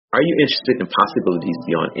Are you interested in possibilities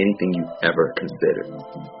beyond anything you've ever considered?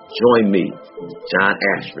 Join me, John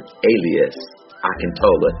Ashford, alias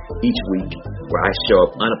Akintola, each week where I show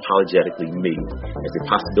up unapologetically me as a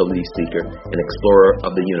possibility seeker, an explorer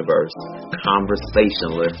of the universe,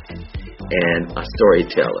 conversationalist, and a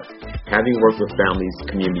storyteller. Having worked with families,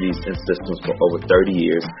 communities, and systems for over 30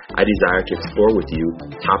 years, I desire to explore with you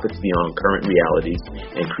topics beyond current realities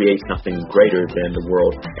and create something greater than the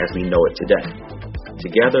world as we know it today.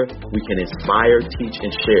 Together, we can inspire, teach,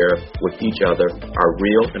 and share with each other our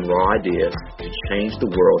real and raw ideas to change the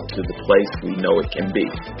world to the place we know it can be.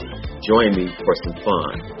 Join me for some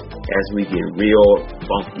fun as we get real,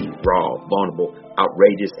 funky, raw, vulnerable,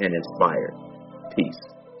 outrageous, and inspired. Peace,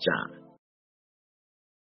 John.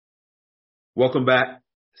 Welcome back.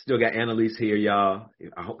 Still got Annallese here, y'all.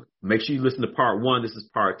 Make sure you listen to part 1. This is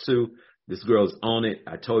part 2. This girl's on it.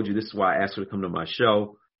 I told you this is why I asked her to come to my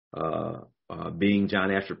show. Being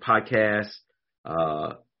John Ashford podcast.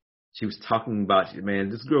 She was talking about, man,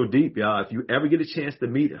 this girl deep, y'all. If you ever get a chance to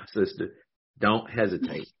meet her sister, don't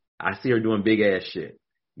hesitate. I see her doing big ass shit.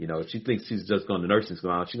 You know, if she thinks she's just going to nursing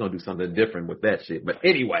school, she's going to do something different with that shit. But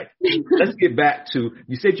anyway, let's get back to,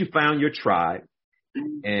 you said you found your tribe.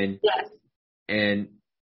 And yes. And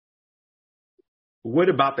what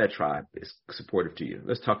about that tribe is supportive to you?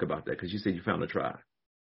 Let's talk about that, because you said you found a tribe.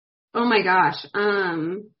 Oh my gosh.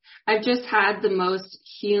 I've just had the most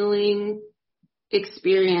healing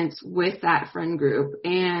experience with that friend group,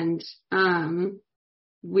 and all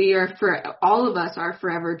of us are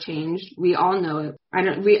forever changed. We all know it.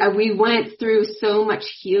 We went through so much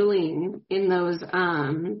healing in those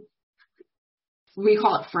we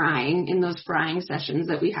call it frying, in those frying sessions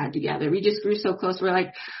that we had together. We just grew so close. We're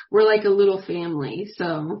like a little family.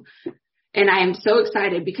 So, and I am so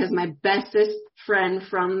excited because my bestest friend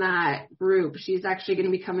from that group, she's actually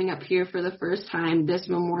going to be coming up here for the first time this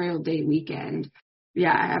Memorial Day weekend.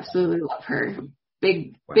 Yeah, I absolutely love her.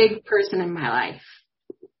 Big person in my life.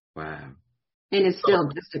 Wow. And is still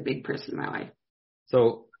just a big person in my life.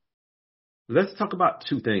 So let's talk about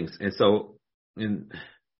two things. And so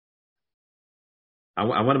I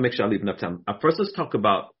want to make sure I leave enough time. First, let's talk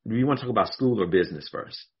about, do you want to talk about school or business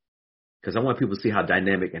first? Because I want people to see how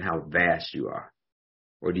dynamic and how vast you are.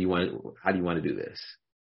 Or how do you want to do this?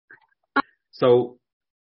 So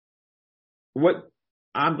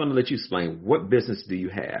I'm going to let you explain, what business do you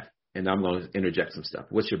have? And I'm going to interject some stuff.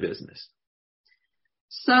 What's your business?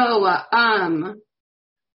 So,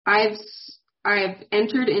 I've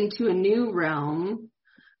entered into a new realm.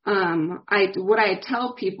 What I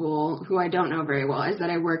tell people who I don't know very well is that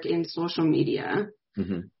I work in social media.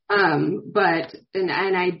 Mm-hmm.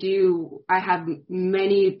 I have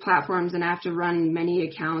many platforms and I have to run many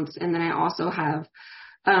accounts. And then I also have,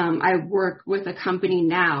 I work with a company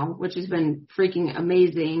now, which has been freaking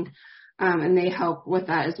amazing. And they help with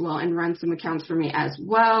that as well and run some accounts for me as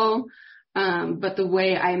well. But the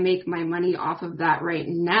way I make my money off of that right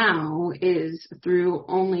now is through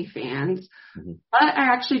OnlyFans. Mm-hmm. But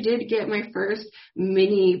I actually did get my first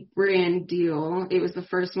mini brand deal. It was the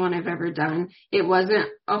first one I've ever done. It wasn't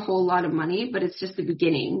a whole lot of money, but it's just the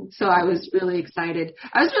beginning. So I was really excited.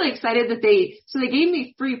 I was really excited that they gave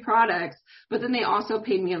me free products, but then they also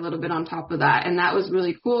paid me a little bit on top of that. And that was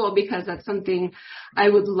really cool because that's something I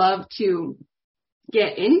would love to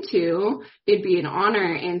get into. It'd be an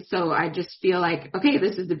honor. And so I just feel like, okay,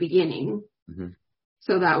 this is the beginning. Mm-hmm.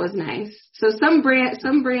 So that was nice. So some brand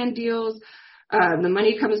deals, the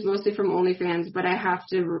money comes mostly from OnlyFans, but I have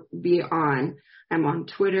to I'm on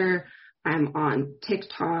Twitter, I'm on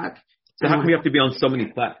TikTok. So how come you have to be on so many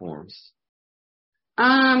platforms?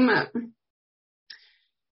 To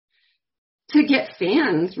get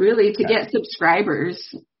fans, really, to get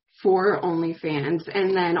subscribers for OnlyFans.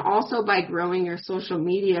 And then also by growing your social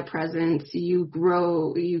media presence,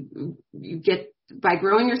 by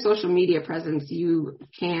growing your social media presence, you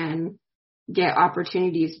can get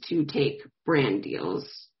opportunities to take brand deals.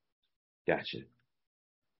 Gotcha.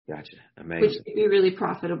 Amazing. Which can be really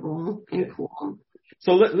profitable and cool.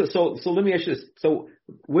 So let me ask you this. So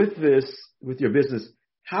with your business,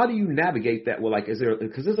 how do you navigate that? Well, because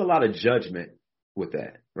there's a lot of judgment with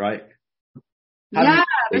that, right?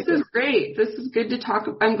 This is great. This is good to talk.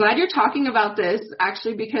 I'm glad you're talking about this,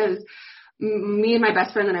 actually, because me and my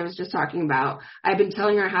best friend that I was just talking about, I've been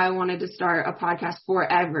telling her how I wanted to start a podcast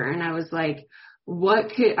forever. And I was like,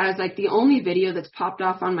 the only video that's popped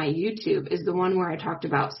off on my YouTube is the one where I talked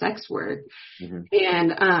about sex work. Mm-hmm.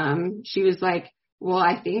 And she was like, well,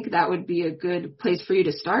 I think that would be a good place for you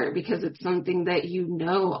to start because it's something that you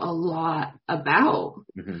know a lot about.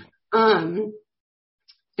 Mm-hmm.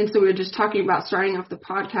 And so we were just talking about starting off the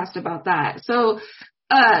podcast about that. So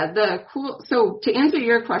So to answer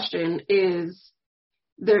your question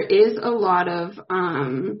there is a lot of,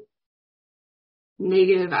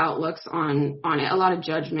 negative outlooks on it, a lot of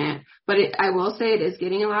judgment, but I will say it is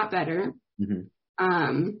getting a lot better.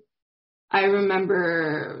 Mm-hmm. I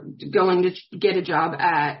remember going to get a job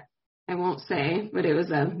at, I won't say, but it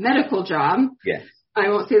was a medical job. Yes. I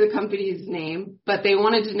won't say the company's name, but they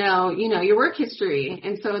wanted to know, your work history.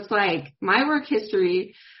 And so it's like my work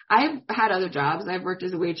history, I've had other jobs. I've worked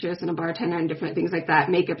as a waitress and a bartender and different things like that,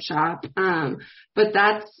 makeup shop. But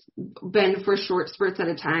that's been for short spurts at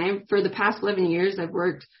a time. For the past 11 years, I've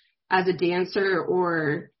worked as a dancer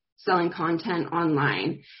or selling content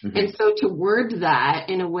online. Mm-hmm. And so to word that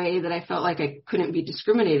in a way that I felt like I couldn't be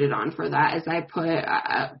discriminated on for that is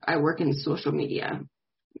I work in social media.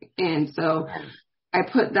 And so I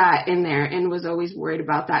put that in there and was always worried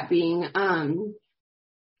about that being,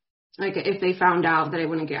 like if they found out that I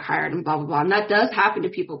wouldn't get hired and blah, blah, blah. And that does happen to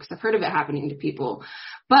people because I've heard of it happening to people.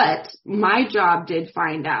 But my job did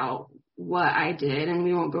find out what I did, and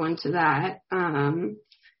we won't go into that. And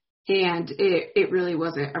it really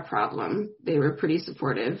wasn't a problem. They were pretty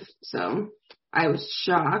supportive. So I was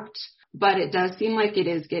shocked, but it does seem like it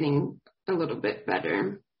is getting a little bit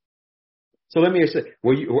better. So let me ask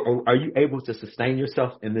you, are you able to sustain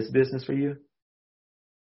yourself in this business for you?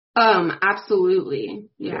 Absolutely.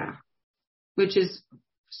 Yeah. Which is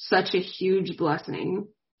such a huge blessing.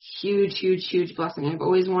 Huge, huge, huge blessing. I've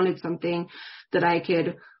always wanted something that I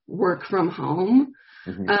could work from home.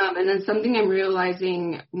 Mm-hmm. And then something I'm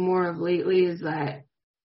realizing more of lately is that,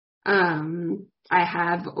 I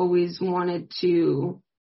have always wanted to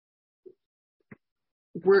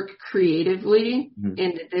work creatively, mm-hmm.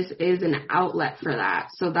 and this is an outlet for that.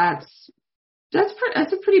 So that's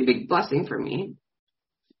a pretty big blessing for me.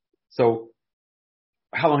 So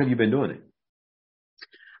how long have you been doing it?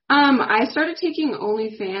 I started taking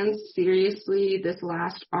OnlyFans seriously this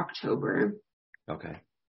last October. Okay.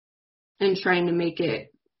 And trying to make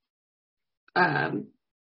it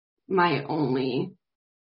my only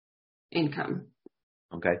income.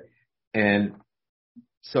 Okay. And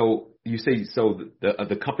so you say,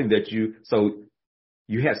 the company that you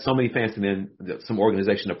had so many fans, and then some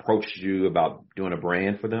organization approached you about doing a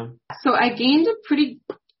brand for them? So I gained a pretty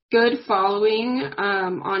good following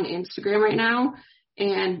on Instagram right now.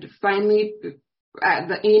 And finally,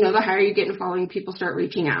 the higher you get in following, people start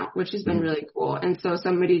reaching out, which has been mm-hmm. really cool. And so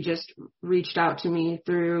somebody just reached out to me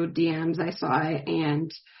through DMs. I saw it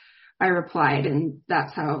and I replied, and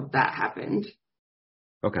that's how that happened.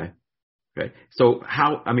 Okay. So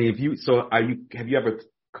have you ever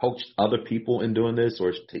coached other people in doing this,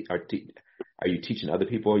 or are you teaching other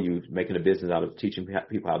people? Are you making a business out of teaching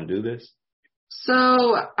people how to do this?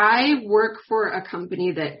 So I work for a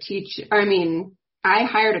company that I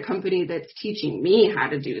hired a company that's teaching me how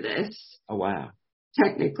to do this. Oh, wow.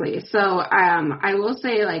 Technically. So I will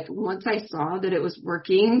say, like, once I saw that it was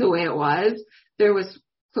working the way it was, there was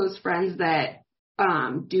close friends that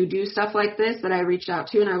do stuff like this that I reached out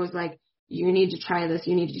to, and I was like, you need to try this.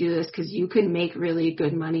 You need to do this because you can make really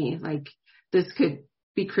good money. Like, this could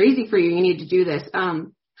be crazy for you. You need to do this.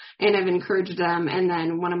 And I've encouraged them. And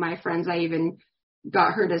then one of my friends, I even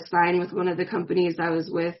got her to sign with one of the companies I was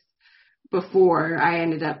with before. I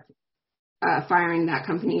ended up firing that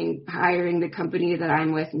company and hiring the company that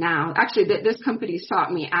I'm with now. Actually, this company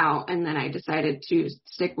sought me out, and then I decided to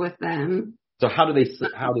stick with them. So how do they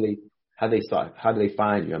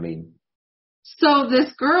find you? I mean, so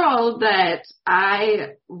this girl that I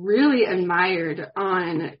really admired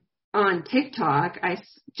on TikTok, I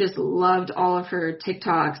just loved all of her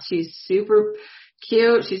TikToks. She's super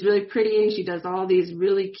cute. She's really pretty, and she does all these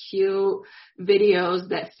really cute videos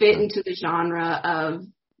that fit into the genre of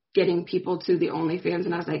getting people to the OnlyFans.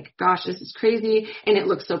 And I was like, gosh, this is crazy. And it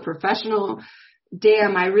looks so professional.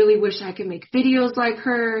 Damn, I really wish I could make videos like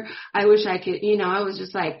her. I wish I could, I was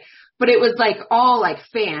just like, but it was like all like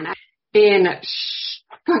fan. And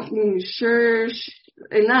sure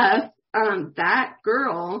enough, that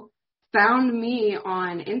girl found me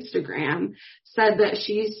on Instagram, said that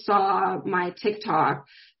she saw my TikTok,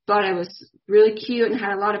 thought I was really cute and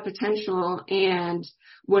had a lot of potential, and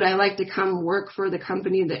would I like to come work for the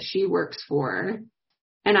company that she works for?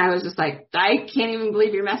 And I was just like, I can't even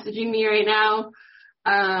believe you're messaging me right now.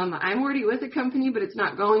 I'm already with a company, but it's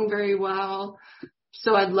not going very well.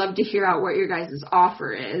 So I'd love to hear out what your guys'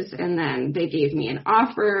 offer is. And then they gave me an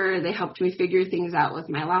offer. They helped me figure things out with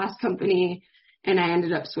my last company, and I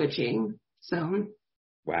ended up switching. So.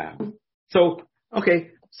 Wow. So,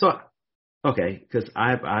 okay. Because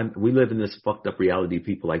we live in this fucked up reality.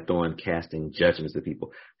 People like casting judgments at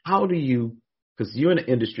people. How do you, because you're in an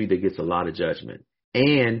industry that gets a lot of judgment.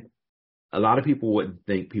 And a lot of people wouldn't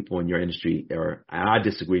think people in your industry are, and I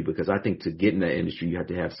disagree, because I think to get in that industry, you have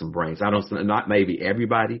to have some brains. Not maybe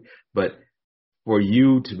everybody, but for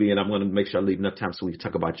you to be, and I'm going to make sure I leave enough time so we can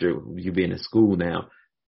talk about you being in school now.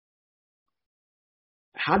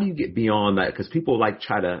 How do you get beyond that? Because people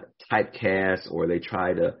try to typecast, or they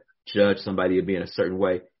try to judge somebody as being a certain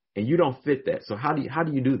way, and you don't fit that. So how do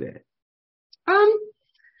you do that?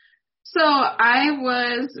 So I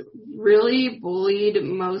was really bullied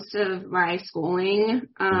most of my schooling.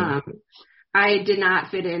 I did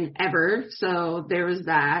not fit in ever. So there was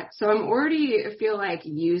that. So I'm already feel like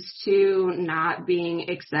used to not being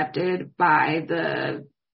accepted by the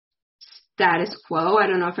status quo. I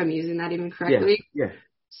don't know if I'm using that even correctly. Yeah.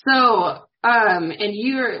 So, and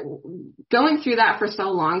you're going through that for so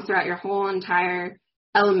long throughout your whole entire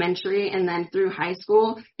elementary and then through high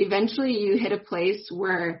school, eventually you hit a place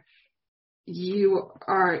where you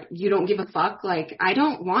don't give a fuck. Like, I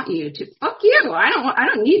don't want you to, fuck you. I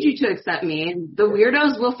don't need you to accept me. And the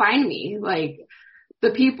weirdos will find me. Like, the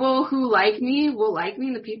people who like me will like me,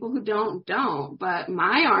 and the people who don't. But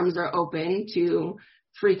my arms are open to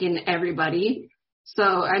freaking everybody. So,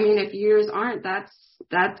 I mean, if yours aren't,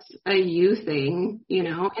 that's a you thing, you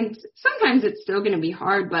know, and sometimes it's still going to be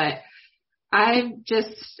hard, but I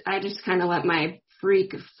just kind of let my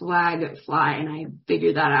freak flag fly, and I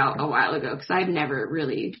figured that out a while ago, because I've never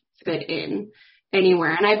really fit in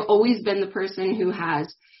anywhere. And I've always been the person who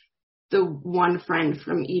has the one friend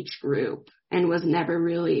from each group and was never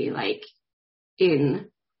really in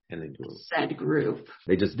said group.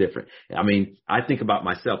 They're just different. I mean, I think about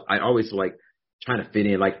myself. I always trying to fit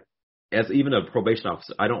in, as even a probation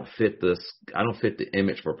officer. I don't fit the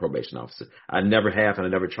image for a probation officer. I never have, and I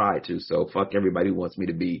never tried to. So fuck everybody who wants me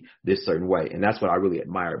to be this certain way. And that's what I really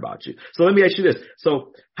admire about you. So let me ask you this.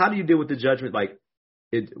 So how do you deal with the judgment?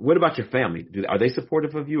 What about your family? Are they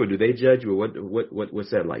supportive of you, or do they judge you? Or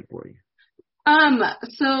what's that like for you?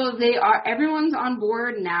 So everyone's on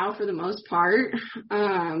board now for the most part.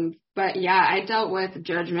 But yeah, I dealt with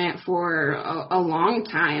judgment for a long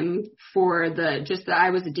time for that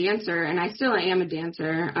I was a dancer, and I still am a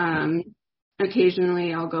dancer.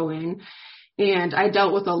 Occasionally I'll go in, and I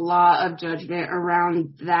dealt with a lot of judgment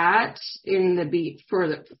around that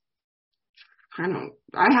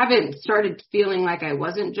I haven't started feeling like I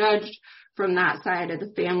wasn't judged from that side of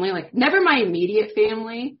the family, never my immediate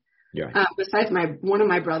family. Yeah. Besides one of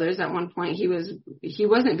my brothers, at one point he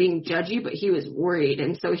wasn't being judgy, but he was worried.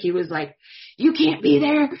 And so he was like, you can't be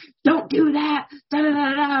there. Don't do that. Da, da,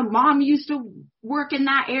 da, da. Mom used to work in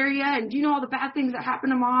that area. And do you know all the bad things that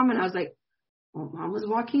happened to mom? And I was like, well, mom was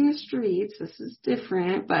walking the streets. This is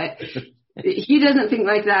different, but he doesn't think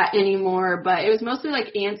like that anymore. But it was mostly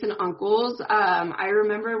aunts and uncles. I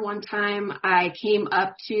remember one time I came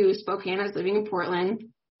up to Spokane. I was living in Portland.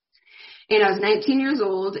 And I was 19 years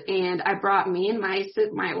old, and I brought me and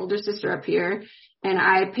my older sister up here, and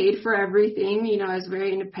I paid for everything. You know, I was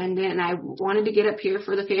very independent, and I wanted to get up here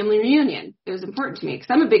for the family reunion. It was important to me because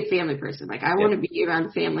I'm a big family person. I want to be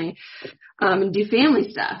around family and do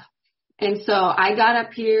family stuff. And so I got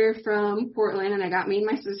up here from Portland, and I got me and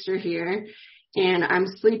my sister here, and I'm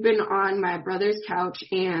sleeping on my brother's couch,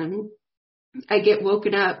 and I get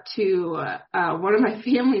woken up to one of my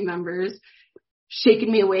family members shaking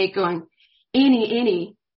me awake, going,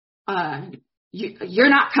 Annie, you're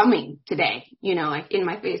not coming today, you know, in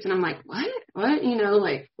my face. And I'm like, what? You know,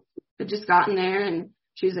 I just gotten there, and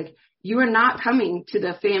she was like, you are not coming to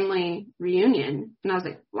the family reunion. And I was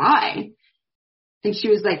like, why? And she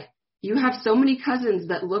was like, you have so many cousins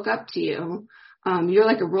that look up to you. You're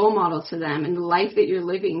like a role model to them, and the life that you're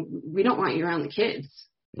living, we don't want you around the kids.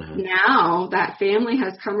 Uh-huh. Now that family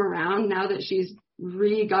has come around, now that she's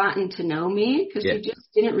gotten to know me, because she just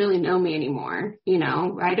didn't really know me anymore. You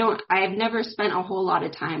know, I've never spent a whole lot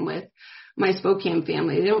of time with my Spokane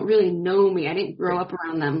family. They don't really know me. I didn't grow up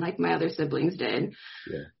around them like my other siblings did.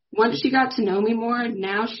 Yeah. Once she got to know me more,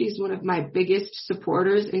 now she's one of my biggest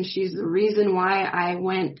supporters, and she's the reason why I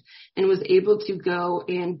went and was able to go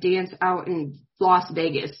and dance out in Las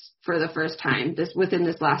Vegas for the first time within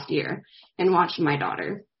this last year and watch my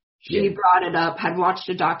daughter. She brought it up, had watched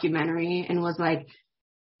a documentary, and was like,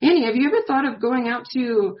 Annie, have you ever thought of going out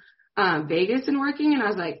to Vegas and working? And I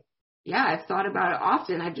was like, yeah, I've thought about it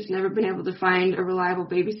often. I've just never been able to find a reliable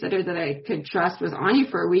babysitter that I could trust with Anya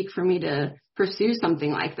for a week for me to pursue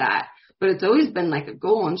something like that. But it's always been a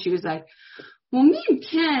goal. And she was like, well, me and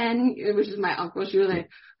Ken, which is my uncle, she was like,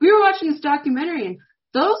 we were watching this documentary, and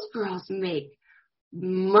those girls make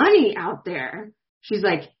money out there. She's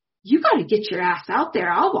like, you got to get your ass out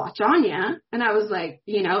there. I'll watch Anya. And I was like,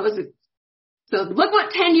 you know, it's So look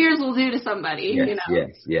what 10 years will do to somebody, Yes,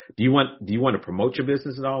 yes. Do you want to promote your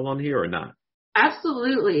business at all on here or not?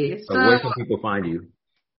 Absolutely. So where can people find you?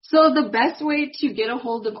 So the best way to get a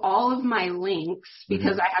hold of all of my links,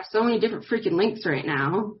 because I have so many different freaking links right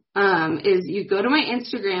now, is you go to my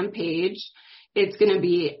Instagram page. It's going to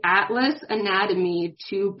be Atlas Anatomy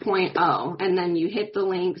 2.0, and then you hit the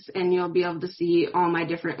links and you'll be able to see all my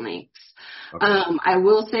different links. Okay. I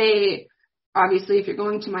will say, obviously, if you're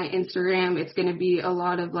going to my Instagram, it's going to be a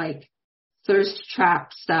lot of like thirst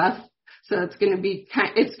trap stuff. So it's going to be very.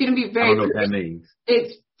 I don't know what that means.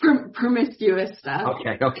 It's promiscuous stuff.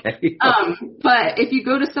 Okay. But if you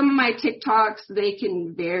go to some of my TikToks, they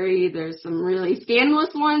can vary. There's some really scandalous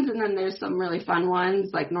ones, and then there's some really fun ones,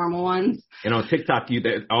 like normal ones. And on TikTok,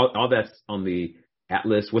 all that's on the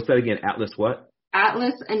Atlas. What's that again? Atlas what?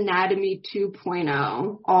 Atlas Anatomy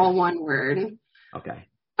 2.0, all one word. Okay.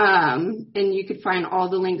 And you could find all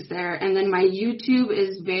the links there. And then my YouTube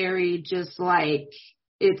is very just like,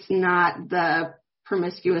 it's not the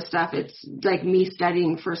promiscuous stuff. It's like me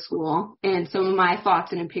studying for school and some of my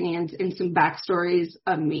thoughts and opinions and some backstories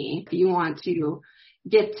of me. If you want to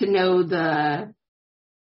get to know the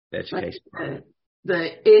education, like the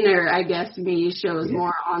inner, I guess, me shows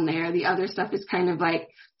more on there. The other stuff is kind of like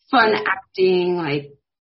fun acting, like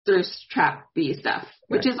thirst trap-y stuff,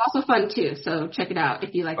 which is also fun too. So check it out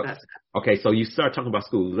if you like that stuff. Okay, so you start talking about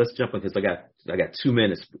school. Let's jump in because I got 2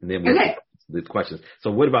 minutes and then we'll the questions.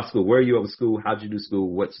 So what about school? Where are you at with school? How'd you do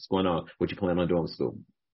school? What's going on? What you plan on doing with school?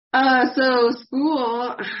 So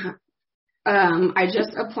school, I just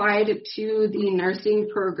applied to the nursing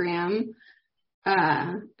program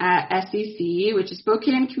at SEC, which is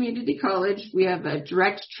Spokane Community College. We have a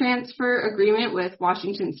direct transfer agreement with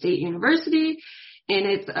Washington State University, and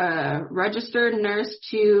it's a registered nurse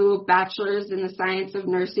to bachelor's in the science of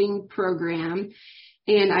nursing program.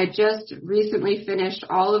 And I just recently finished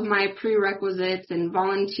all of my prerequisites and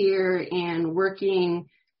volunteer and working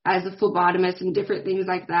as a phlebotomist and different things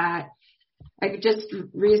like that. I just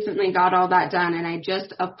recently got all that done, and I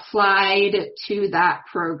just applied to that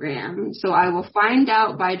program. So I will find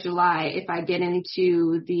out by July if I get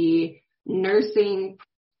into the nursing.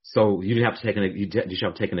 So you didn't have to take did you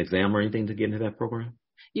have to take an exam or anything to get into that program?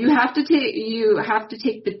 You have to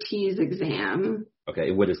take the TEAS exam. Okay,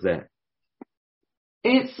 what is that?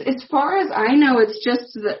 It's, as far as I know, it's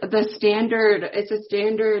just the standard. It's a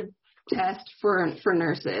standard test for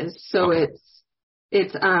nurses. So it's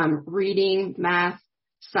reading, math,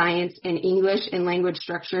 science, and English and language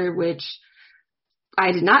structure, which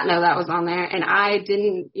I did not know that was on there, and I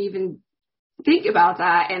didn't even think about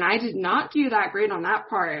that, and I did not do that great on that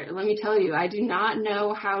part. Let me tell you, I do not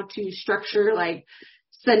know how to structure like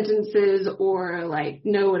sentences or like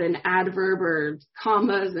know what an adverb or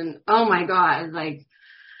commas, and oh my God, like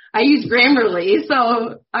I use Grammarly,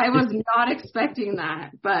 so I was not expecting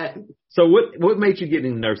that. But so what made you get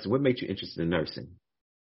into nursing? What made you interested in nursing?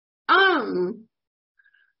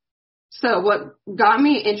 So what got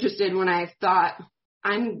me interested when I thought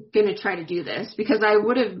I'm going to try to do this, because I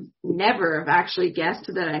would have never have actually guessed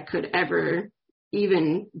that I could ever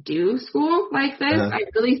even do school like this. I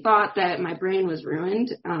really thought that my brain was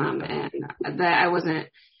ruined, and that I wasn't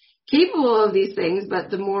capable of these things.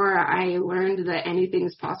 But the more I learned that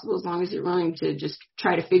anything's possible as long as you're willing to just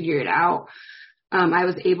try to figure it out, I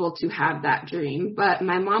was able to have that dream. But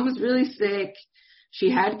my mom was really sick. She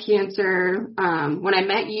had cancer. When I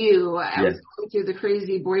met you, I was going through the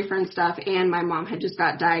crazy boyfriend stuff, and my mom had just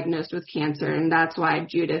got diagnosed with cancer, and that's why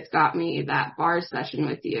Judith got me that bar session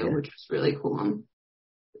with you, which was really cool.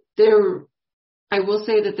 I will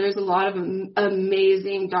say that there's a lot of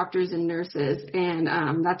amazing doctors and nurses,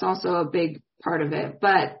 and that's also a big part of it.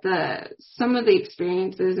 But some of the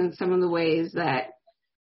experiences and some of the ways that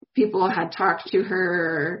people had talked to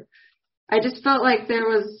her, I just felt like there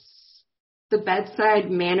was the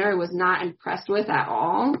bedside manner was not impressed with at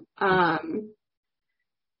all. At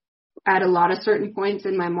a lot of certain points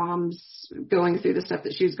in my mom's going through the stuff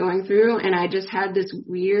that she was going through, and I just had this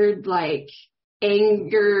weird like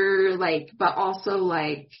anger, like, but also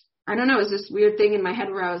like, I don't know, it was this weird thing in my head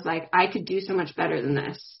where I was like, I could do so much better than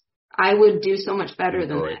this. I would do so much better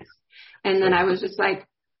than this. And then I was just like,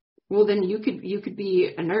 well, then you could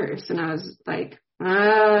be a nurse. And I was like,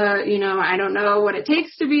 I don't know what it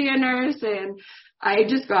takes to be a nurse, and I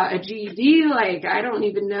just got a GED. Like, I don't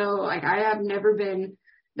even know, like, I have never been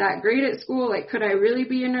that great at school. Like, could I really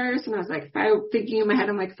be a nurse? And I was like, thinking in my head,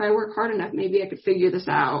 I'm like, if I work hard enough, maybe I could figure this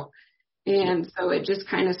out. And so it just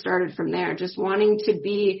kind of started from there, just wanting to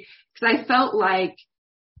be, because I felt like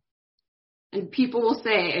And people will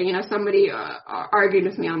say, and, somebody argued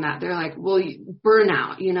with me on that. They're like, well,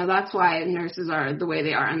 burnout, that's why nurses are the way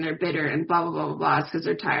they are and they're bitter and blah, blah, blah, blah, blah, because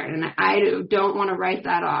they're tired. And I don't want to write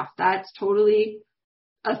that off. That's totally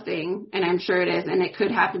a thing. And I'm sure it is. And it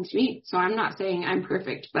could happen to me. So I'm not saying I'm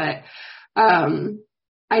perfect, but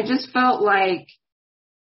I just felt like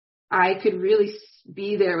I could really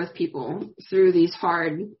be there with people through these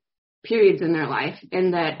hard periods in their life,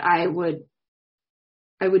 and that I would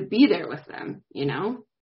be there with them,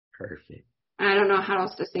 Perfect. I don't know how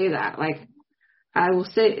else to say that. Like, I will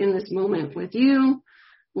sit in this moment with you.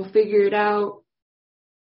 We'll figure it out.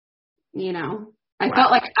 I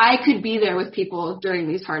felt like I could be there with people during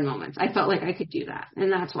these hard moments. I felt like I could do that.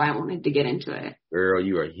 And that's why I wanted to get into it. Girl,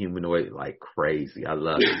 you are humanoid like crazy. I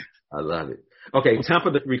love it. I love it. Okay, time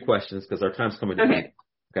for the 3 questions because our time's coming to an end.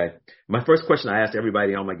 Okay. My first question I ask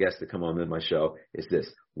everybody, all my guests that come on my show, is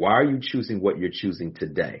this. Why are you choosing what you're choosing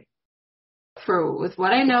today? With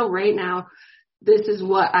what I know right now, this is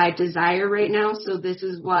what I desire right now. So this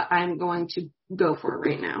is what I'm going to go for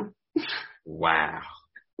right now. Wow.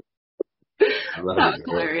 I love that was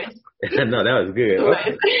hilarious. No, that was good.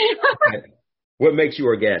 Okay. Okay. What makes you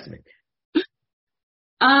orgasmic?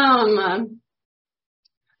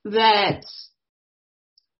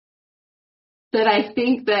 That I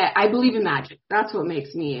think that I believe in magic. That's what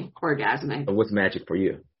makes me orgasmic. And what's magic for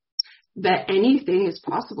you? That anything is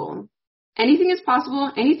possible. Anything is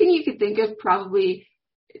possible. Anything you could think of probably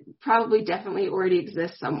definitely already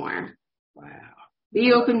exists somewhere. Wow.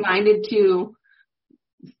 Be open-minded to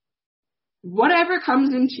whatever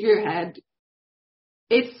comes into your head.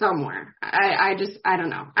 It's somewhere. I don't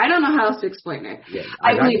know. I don't know how else to explain it. Yeah,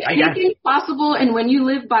 I believe anything's possible. And when you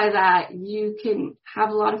live by that, you can have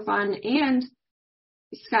a lot of fun, and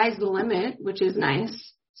the sky's the limit, which is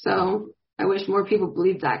nice. So I wish more people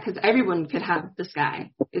believed that, because everyone could have the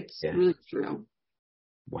sky. It's really true.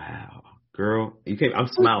 Wow. Girl, I'm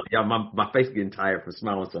smiling. Yeah, my face is getting tired from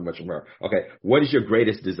smiling so much from her. Okay. What is your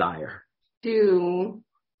greatest desire? To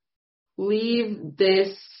leave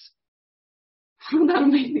this. Oh, that'll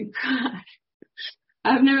make me cry.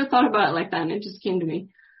 I've never thought about it like that, and it just came to me.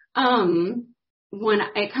 When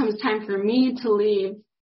it comes time for me to leave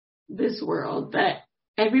this world, that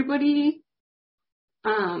everybody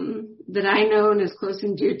that I know and is close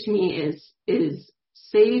and dear to me is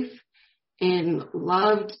safe and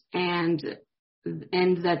loved, and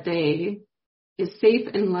that they is safe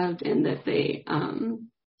and loved, and that they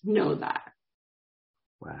know that.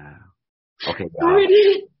 Wow. Okay.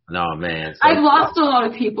 No, man. So, I've lost a lot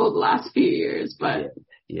of people the last few years, but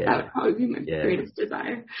that would probably be my greatest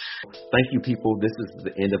desire. Thank you, people. This is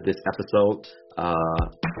the end of this episode.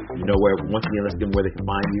 Once again, let's give them where they can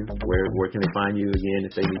find you. Where can they find you again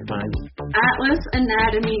if they need to find you? Atlas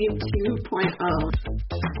Anatomy 2.0.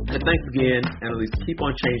 And thanks again, Annallese. Keep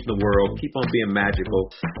on changing the world. Keep on being magical.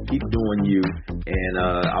 Keep doing you. And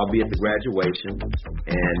I'll be at the graduation.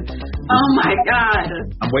 And oh my God,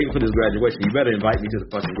 I'm waiting for this graduation. You better invite me to the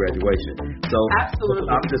fucking graduation. So absolutely.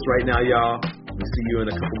 Stop this right now, y'all. We'll see you in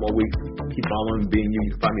a couple more weeks. Keep following Being You.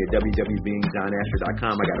 You can find me at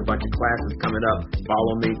www.beingjohnasher.com. I got a bunch of classes coming up.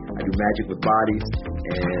 Follow me. I do magic with bodies.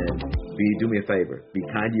 And do me a favor. Be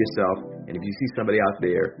kind to yourself. And if you see somebody out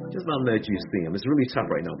there, just let them know that you see them. It's really tough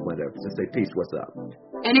right now, planet Earth. Just say, peace, what's up?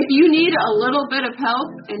 And if you need a little bit of help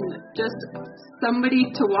and just somebody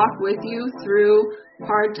to walk with you through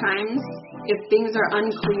hard times, if things are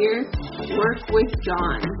unclear, work with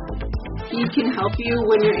John. He can help you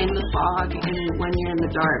when you're in the fog and when you're in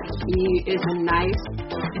the dark. He is a nice,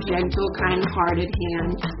 gentle, kind-hearted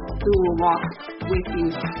hand who will walk with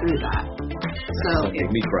you through that. So make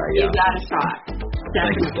me cry, give that a shot.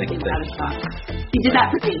 Definitely give that a shot. He did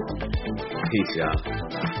that for me. Peace, y'all.